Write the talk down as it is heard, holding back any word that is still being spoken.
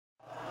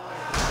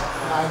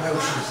I know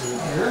she's in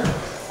here.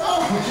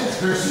 Oh,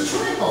 there's a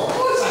trickle. Of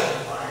course I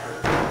can find her.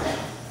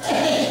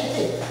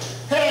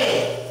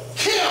 Hey,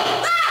 Kim!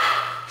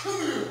 Ah! Come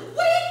here.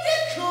 Wait,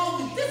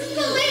 this is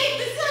the lady.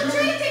 This is not a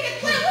train ticket.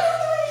 Come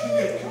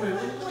here.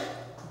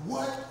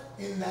 What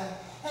in the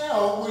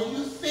hell were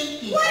you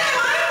thinking? What am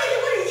I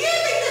thinking? What do you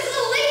think? This is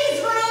a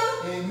ladies' room.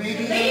 Hey,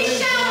 maybe the ladies'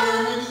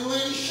 shower. Maybe the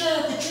ladies'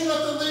 shower, but you're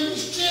not the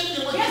ladies'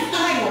 champion. What Yes, you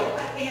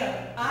I am.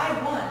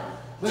 I won.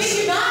 Listen,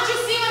 did you not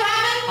just see what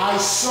happened? I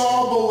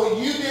saw, but what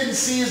you didn't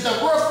see is the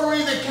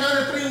referee that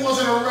counted 3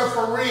 wasn't a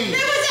referee.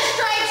 There was a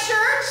striped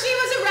shirt. She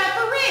was a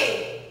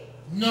referee.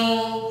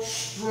 No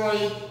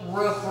straight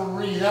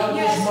referee. That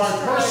Yes, was my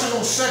straight.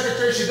 personal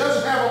secretary. She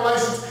doesn't have a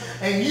license,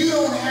 and you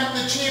don't have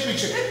the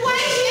championship. Then why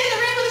is she in the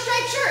ring with a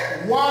striped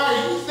shirt? Why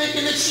are you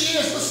thinking that she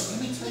is? Listen,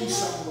 let me tell you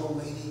something, little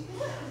lady.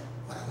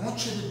 What I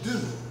want you to do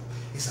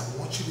is I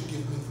want you to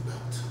give me the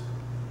belt.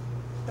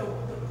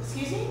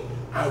 Excuse me?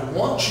 I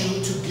want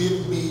you to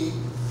give me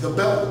the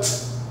belt.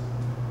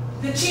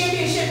 The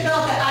championship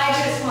belt that I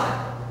just won.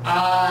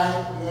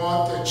 I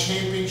want the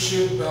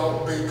championship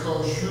belt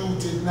because you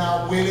did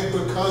not win it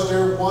because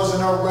there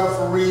wasn't a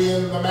referee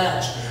in the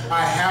match.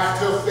 I have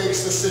to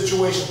fix the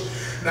situation.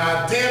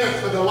 Now, damn it,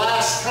 for the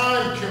last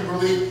time,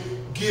 Kimberly,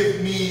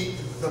 give me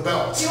the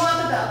belt. Do you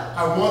want the belt?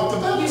 I want the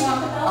belt. You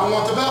want the belt? I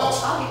want the belt.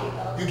 I'll give you the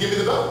belt. You give me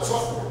the belt.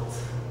 So,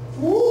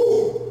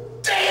 woo!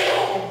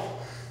 Damn!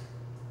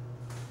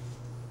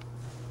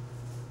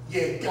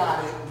 You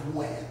got it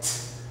wet.